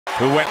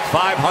who went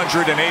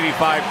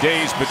 585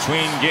 days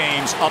between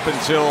games up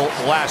until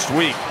last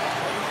week.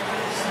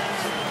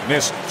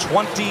 Missed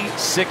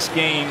 26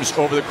 games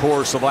over the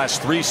course of the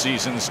last 3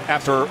 seasons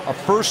after a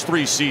first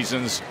 3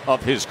 seasons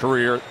of his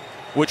career,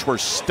 which were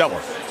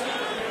stellar.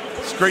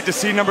 It's great to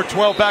see number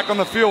 12 back on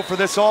the field for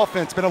this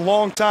offense. It's been a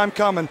long time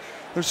coming.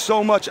 There's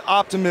so much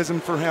optimism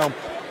for him.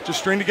 Just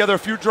string together a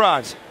few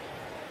drives.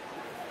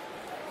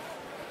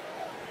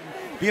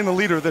 Being the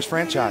leader of this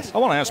franchise. I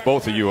want to ask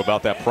both of you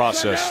about that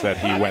process that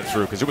he went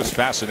through, because it was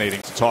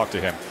fascinating to talk to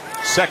him.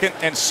 2nd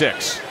and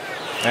 6,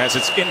 as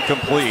it's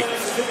incomplete.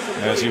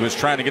 As he was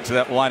trying to get to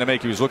that line of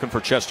make, he was looking for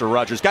Chester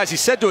Rogers. Guys, he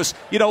said to us,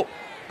 you know,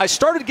 I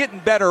started getting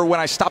better when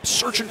I stopped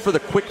searching for the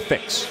quick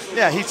fix.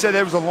 Yeah, he said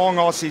it was a long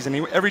off season.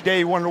 Every day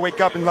he wanted to wake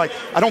up and like,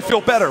 I don't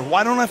feel better.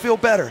 Why don't I feel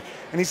better?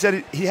 And he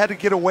said he had to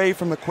get away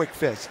from the quick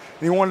fix.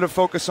 And he wanted to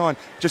focus on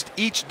just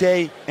each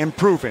day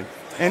improving.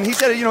 And he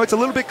said, you know, it's a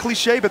little bit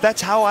cliche, but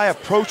that's how I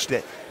approached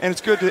it. And it's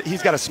good that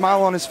he's got a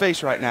smile on his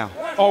face right now.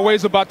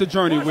 Always about the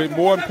journey.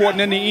 More important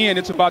in the end,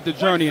 it's about the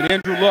journey. And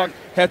Andrew Luck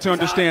had to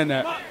understand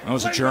that. That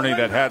was a journey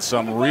that had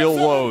some real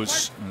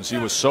lows, as he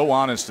was so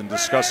honest in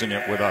discussing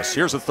it with us.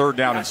 Here's a 3rd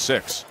down and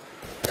 6.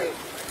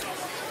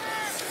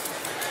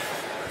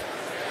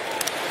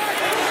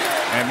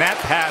 And that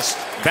pass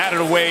batted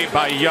away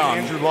by Young.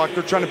 Andrew Luck,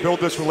 they're trying to build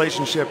this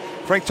relationship.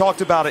 Frank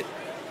talked about it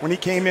when he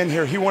came in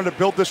here. He wanted to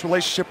build this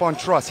relationship on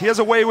trust. He has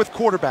a way with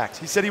quarterbacks.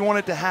 He said he wanted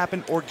it to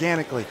happen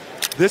organically.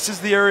 This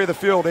is the area of the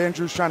field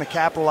Andrew's trying to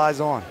capitalize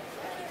on.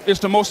 It's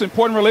the most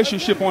important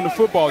relationship on the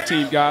football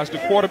team, guys. The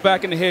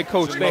quarterback and the head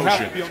coach. They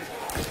have to be on.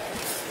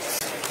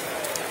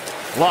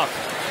 Luck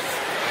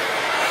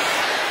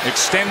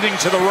extending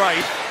to the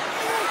right,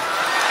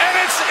 and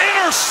it's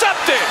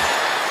intercepted.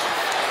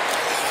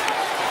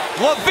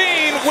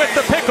 Levine with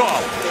the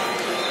pickoff.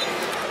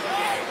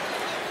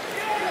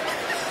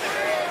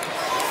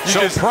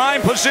 So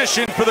prime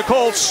position for the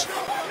Colts,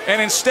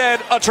 and instead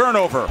a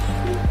turnover.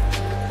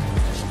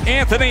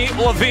 Anthony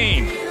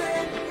Levine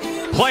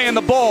playing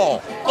the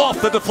ball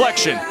off the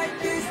deflection.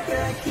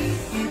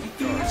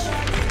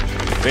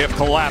 They have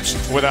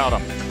collapsed without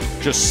him.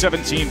 Just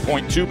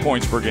 17.2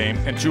 points per game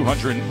and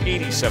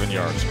 287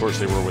 yards. Of course,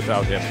 they were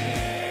without him.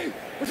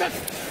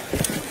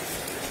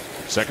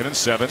 2nd and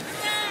 7.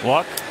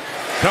 Luck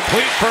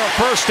complete for a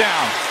 1st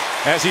down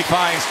as he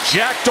finds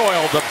Jack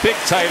Doyle, the big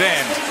tight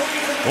end.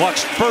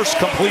 Luck's first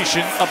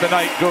completion of the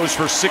night goes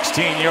for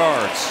 16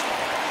 yards.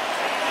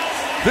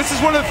 This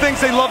is one of the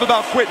things they love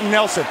about Quentin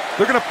Nelson.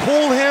 They're going to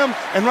pull him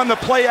and run the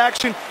play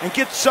action and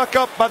get sucked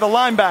up by the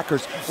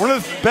linebackers. One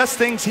of the best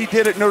things he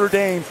did at Notre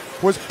Dame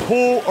was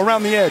pull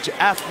around the edge.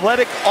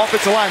 Athletic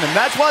offensive lineman.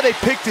 That's why they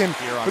picked him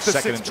here on with the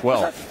 2nd and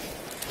 12.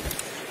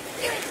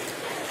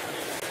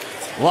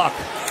 Luck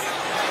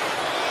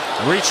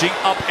reaching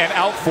up and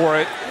out for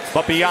it,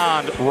 but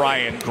beyond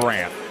Ryan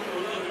Grant.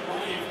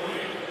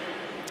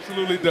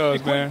 Absolutely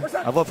does, man.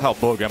 I love how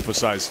Bogue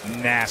emphasized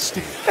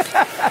nasty.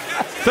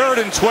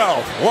 3rd and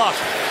 12. Luck.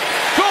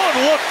 Good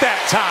look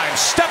that time.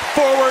 Stepped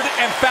forward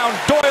and found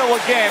Doyle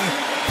again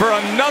for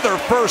another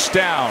 1st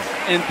down.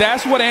 And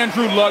that's what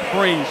Andrew Luck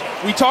brings.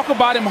 We talk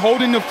about him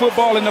holding the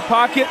football in the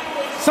pocket.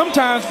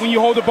 Sometimes when you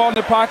hold the ball in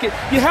the pocket,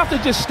 you have to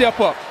just step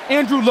up.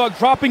 Andrew Luck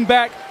dropping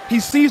back. He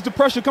sees the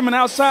pressure coming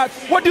outside.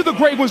 What do the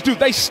great ones do?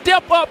 They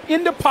step up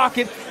in the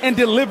pocket and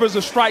delivers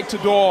a strike to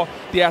Doyle.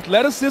 The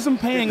athleticism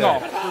paying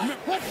off.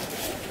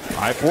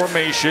 High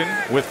formation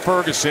with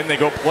Ferguson. They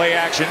go play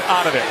action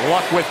out of it.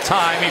 Luck with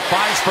time. He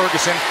finds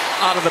Ferguson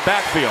out of the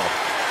backfield.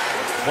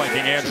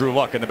 Flanking Andrew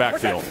Luck in the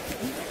backfield.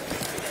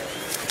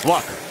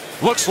 Luck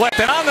looks left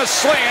and on the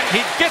slant.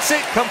 He gets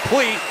it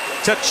complete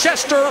to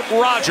Chester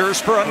Rogers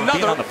for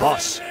another on the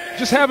bus.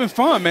 Just having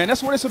fun, man.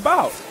 That's what it's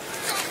about.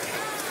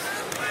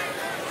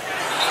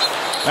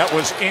 That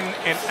was in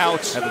and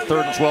out at the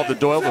 3rd and 12 to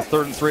Doyle, the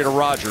 3rd and 3 to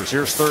Rogers.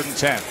 Here's 3rd and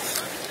 10.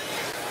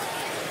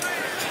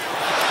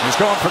 He was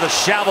going for the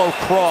shallow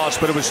cross,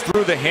 but it was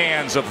through the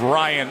hands of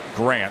Ryan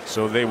Grant.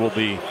 So they will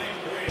be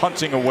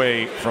punting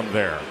away from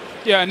there.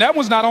 Yeah, and that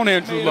was not on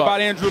Andrew Luck.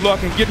 About Andrew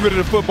Luck and getting rid of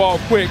the football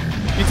quick.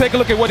 You take a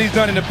look at what he's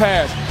done in the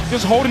past.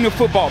 Just holding the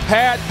football.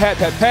 Pat, pat,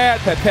 pat, pat,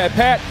 pat, pat,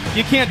 pat.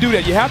 You can't do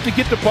that. You have to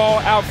get the ball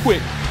out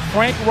quick.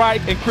 Frank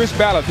Wright and Chris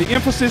Ballard, the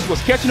emphasis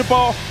was catching the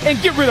ball and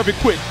get rid of it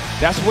quick.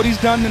 That's what he's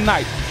done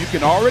tonight. You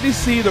can already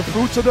see the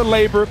fruits of the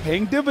labor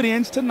paying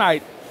dividends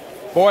tonight.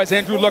 Boys,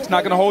 Andrew Luck's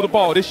not going to hold the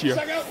ball this year.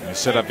 He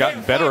said, I've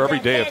gotten better every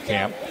day of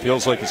camp.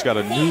 Feels like he's got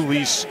a new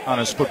lease on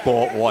his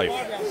football life.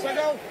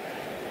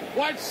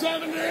 White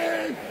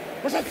 70.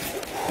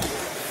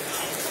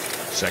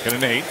 2nd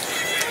and 8.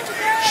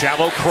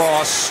 Shallow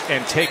cross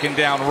and taken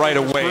down right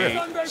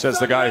away, says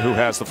the guy who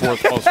has the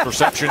 4th most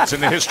receptions in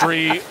the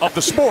history of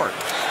the sport.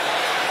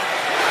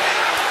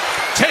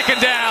 Taken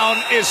down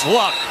is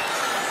Luck.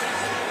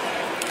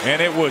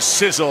 And it was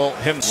Sizzle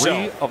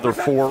himself. 3 of their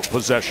 4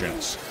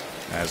 possessions.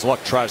 As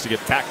Luck tries to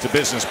get back to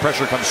business,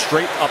 pressure comes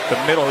straight up the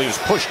middle. He was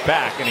pushed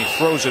back and he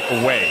throws it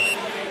away.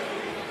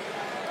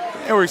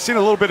 And we've seen a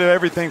little bit of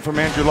everything from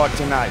Andrew Luck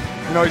tonight.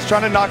 You know, he's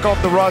trying to knock off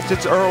the rust.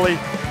 It's early.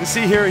 You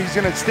see here, he's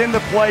going to extend the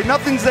play.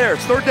 Nothing's there.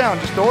 It's third down.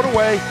 Just throw it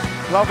away.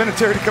 Allow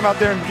Vinatieri to come out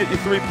there and get you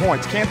 3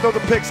 points. Can't throw the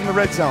picks in the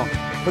red zone.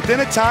 But then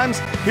at times,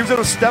 he was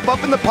able to step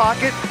up in the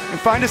pocket and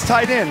find his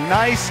tight end.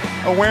 Nice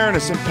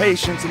awareness and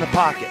patience in the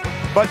pocket.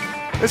 But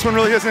this one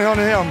really isn't on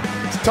him.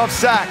 It's a tough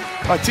sack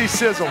by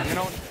T-Sizzle. You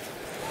know?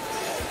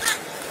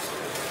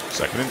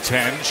 2nd and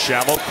 10,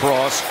 shallow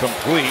cross,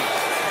 complete.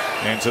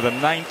 And to the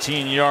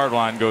 19-yard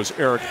line goes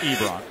Eric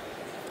Ebron.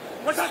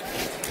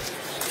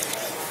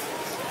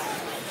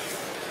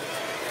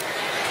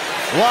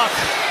 Luck.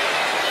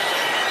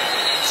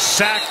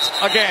 Sacked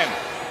again.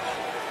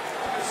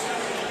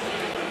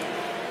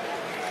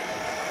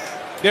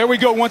 There we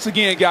go once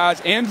again, guys.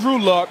 Andrew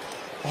Luck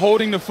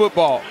holding the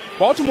football.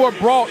 Baltimore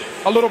brought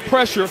a little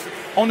pressure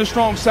on the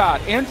strong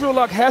side. Andrew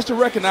Luck has to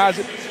recognize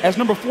it as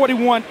number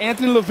 41,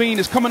 Anthony Levine,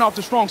 is coming off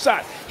the strong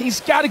side.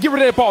 He's got to get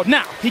rid of that ball.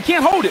 Now, he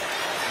can't hold it.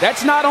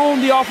 That's not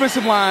on the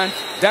offensive line.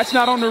 That's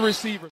not on the receiver.